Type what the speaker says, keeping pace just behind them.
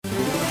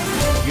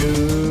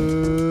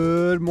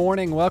Good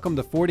morning. Welcome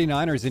to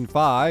 49ers in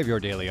 5, your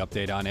daily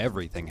update on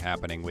everything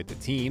happening with the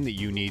team that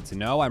you need to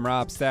know. I'm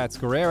Rob Stats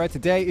Guerrera.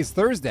 Today is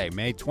Thursday,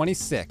 May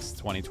 26,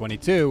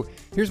 2022.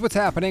 Here's what's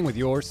happening with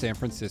your San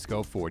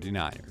Francisco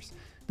 49ers.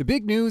 The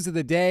big news of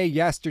the day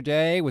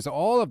yesterday was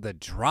all of the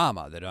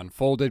drama that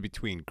unfolded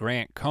between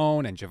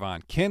Cohn and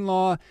Javon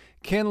Kinlaw.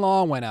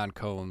 Kinlaw went on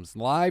Cohn's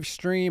live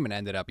stream and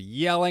ended up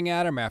yelling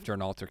at him after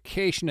an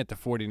altercation at the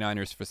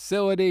 49ers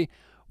facility.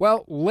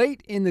 Well,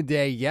 late in the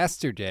day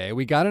yesterday,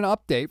 we got an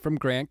update from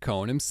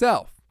Cohn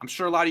himself. I'm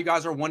sure a lot of you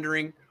guys are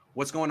wondering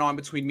what's going on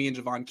between me and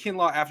Javon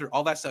Kinlaw after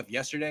all that stuff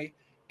yesterday.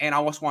 And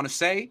I just want to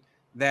say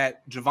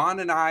that Javon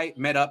and I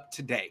met up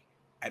today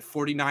at the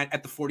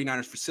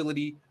 49ers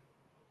facility.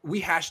 We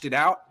hashed it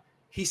out.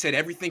 He said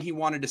everything he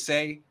wanted to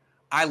say.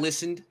 I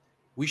listened.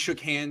 We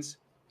shook hands.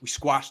 We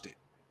squashed it.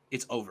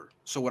 It's over.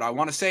 So what I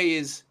want to say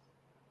is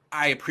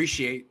I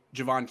appreciate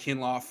Javon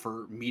Kinlaw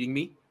for meeting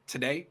me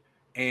today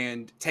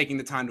and taking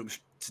the time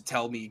to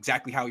tell me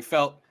exactly how he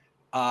felt.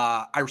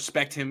 I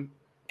respect him,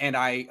 and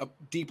I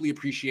deeply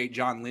appreciate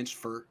John Lynch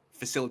for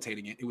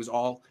facilitating it. It was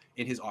all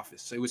in his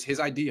office. So it was his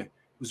idea.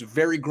 It was a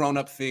very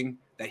grown-up thing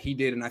that he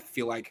did, and I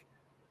feel like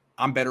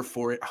I'm better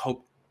for it. I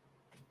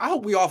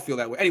hope we all feel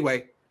that way.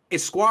 Anyway,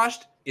 it's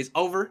squashed. It's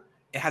over.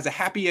 It has a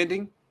happy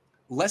ending.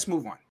 Let's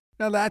move on.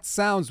 Now, that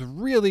sounds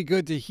really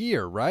good to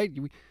hear, right?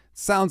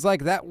 Sounds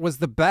like that was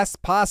the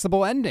best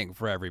possible ending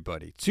for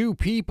everybody. Two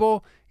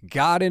people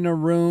got in a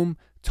room,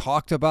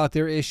 talked about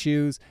their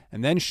issues,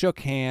 and then shook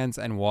hands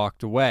and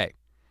walked away.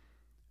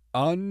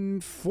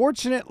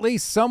 Unfortunately,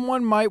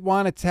 someone might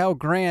want to tell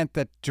Grant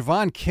that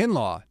Javon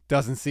Kinlaw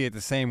doesn't see it the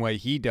same way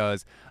he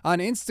does. On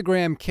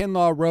Instagram,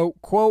 Kinlaw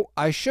wrote, quote,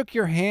 "I shook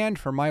your hand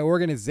for my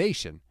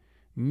organization.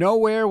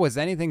 Nowhere was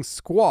anything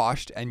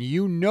squashed, and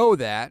you know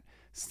that.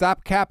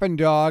 Stop capping,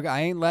 dog.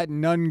 I ain't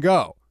letting none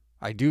go.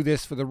 I do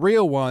this for the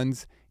real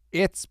ones.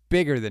 It's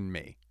bigger than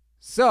me."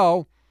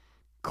 So,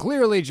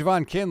 clearly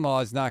Javon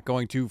Kinlaw is not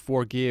going to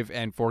forgive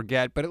and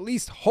forget, but at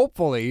least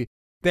hopefully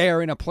they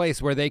are in a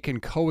place where they can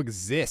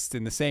coexist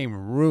in the same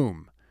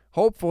room.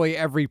 Hopefully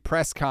every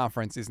press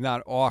conference is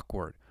not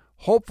awkward.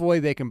 Hopefully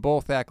they can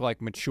both act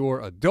like mature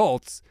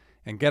adults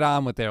and get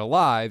on with their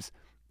lives.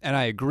 And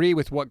I agree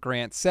with what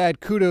Grant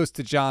said. Kudos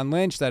to John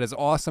Lynch. That is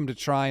awesome to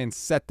try and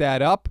set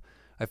that up.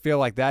 I feel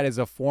like that is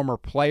a former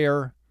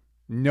player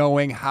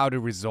knowing how to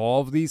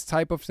resolve these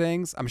type of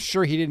things. I'm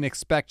sure he didn't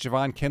expect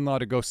Javon Kinlaw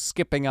to go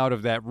skipping out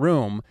of that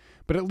room,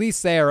 but at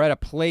least they are at a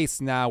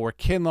place now where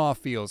Kinlaw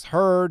feels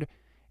heard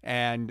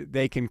and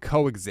they can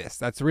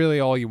coexist. That's really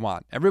all you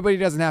want. Everybody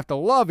doesn't have to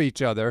love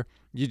each other.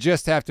 You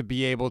just have to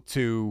be able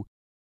to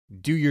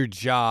do your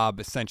job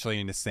essentially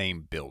in the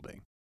same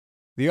building.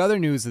 The other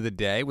news of the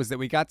day was that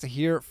we got to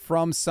hear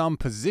from some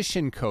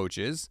position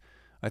coaches.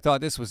 I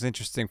thought this was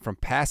interesting from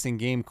passing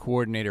game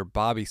coordinator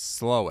Bobby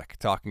Slowick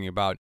talking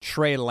about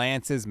Trey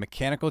Lance's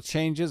mechanical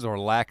changes or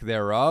lack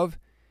thereof.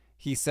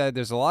 He said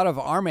there's a lot of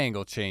arm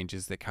angle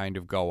changes that kind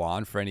of go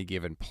on for any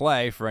given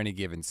play, for any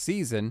given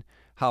season.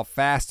 How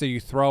fast are you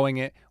throwing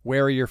it?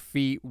 Where are your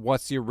feet?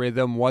 What's your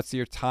rhythm? What's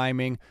your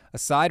timing?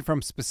 Aside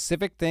from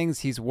specific things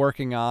he's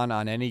working on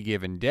any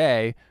given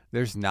day,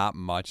 there's not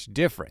much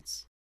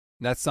difference.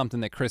 That's something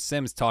that Chris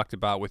Sims talked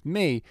about with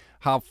me.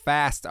 How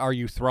fast are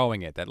you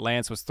throwing it? That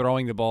Lance was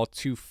throwing the ball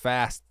too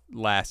fast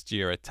last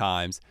year at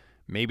times.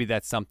 Maybe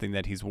that's something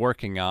that he's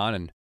working on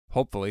and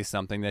hopefully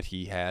something that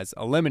he has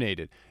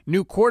eliminated.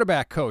 New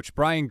quarterback coach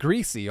Brian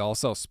Griese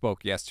also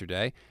spoke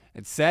yesterday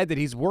and said that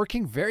he's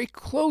working very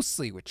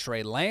closely with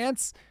Trey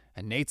Lance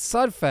and Nate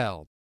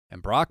Sudfeld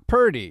and Brock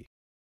Purdy.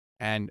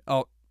 And,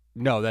 oh,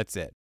 no, that's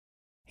it.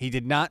 He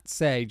did not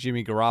say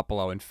Jimmy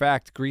Garoppolo. In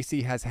fact,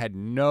 Griese has had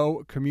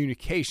no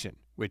communication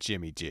with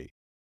Jimmy G.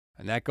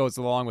 And that goes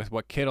along with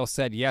what Kittle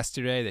said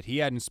yesterday, that he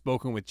hadn't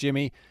spoken with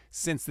Jimmy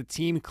since the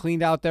team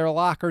cleaned out their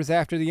lockers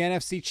after the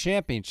NFC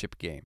Championship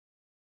game.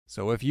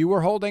 So if you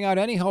were holding out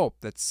any hope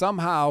that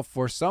somehow,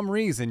 for some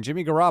reason,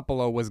 Jimmy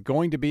Garoppolo was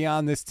going to be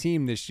on this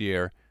team this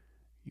year,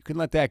 you can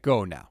let that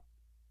go now.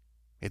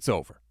 It's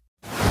over.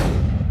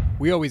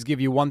 We always give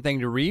you one thing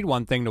to read,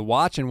 one thing to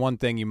watch, and one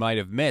thing you might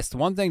have missed.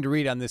 One thing to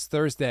read on this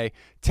Thursday,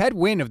 Ted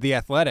Wynn of The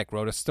Athletic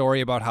wrote a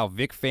story about how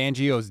Vic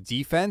Fangio's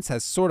defense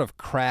has sort of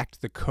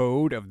cracked the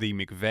code of the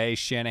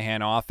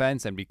McVay-Shanahan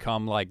offense and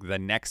become like the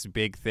next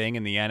big thing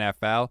in the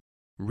NFL.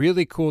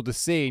 Really cool to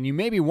see. And you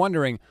may be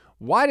wondering,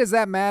 why does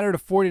that matter to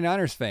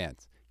 49ers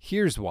fans?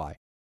 Here's why.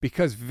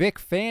 Because Vic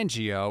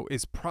Fangio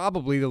is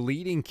probably the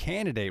leading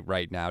candidate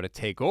right now to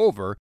take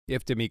over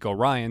if DeMeco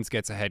Ryans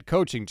gets a head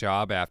coaching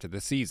job after the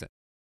season.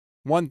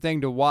 One thing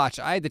to watch,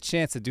 I had the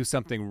chance to do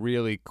something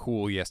really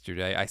cool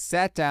yesterday. I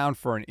sat down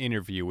for an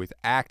interview with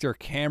actor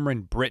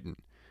Cameron Britton,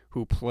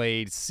 who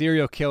played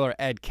serial killer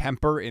Ed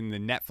Kemper in the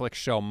Netflix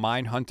show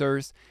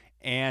Mindhunters,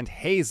 and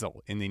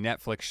Hazel in the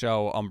Netflix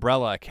show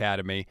Umbrella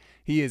Academy.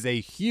 He is a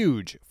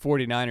huge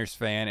 49ers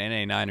fan and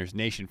a Niners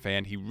Nation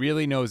fan. He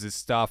really knows his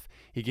stuff.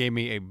 He gave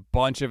me a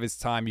bunch of his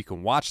time. You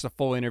can watch the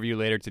full interview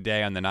later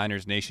today on the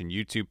Niners Nation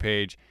YouTube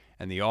page,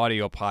 and the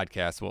audio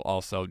podcast will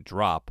also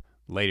drop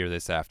later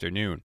this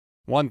afternoon.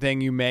 One thing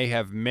you may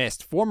have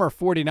missed, former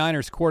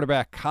 49ers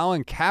quarterback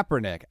Colin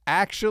Kaepernick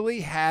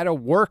actually had a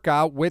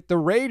workout with the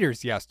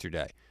Raiders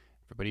yesterday.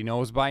 Everybody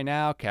knows by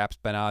now, Cap's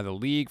been out of the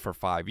league for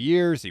 5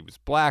 years. He was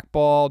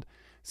blackballed.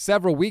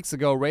 Several weeks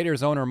ago,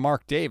 Raiders owner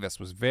Mark Davis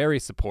was very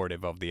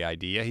supportive of the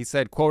idea. He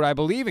said, quote, "I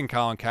believe in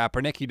Colin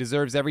Kaepernick. He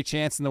deserves every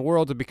chance in the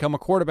world to become a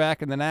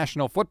quarterback in the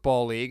National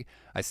Football League.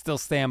 I still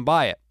stand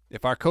by it.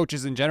 If our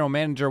coaches and general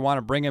manager want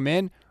to bring him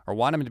in or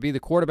want him to be the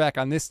quarterback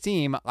on this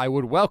team, I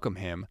would welcome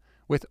him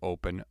with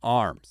open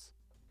arms."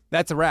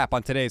 That's a wrap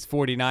on today's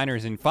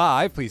 49ers in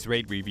 5. Please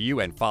rate, review,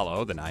 and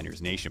follow the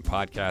Niners Nation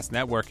Podcast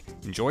Network.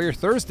 Enjoy your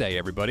Thursday,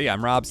 everybody.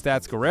 I'm Rob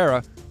Stats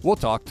Guerrera. We'll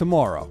talk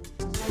tomorrow.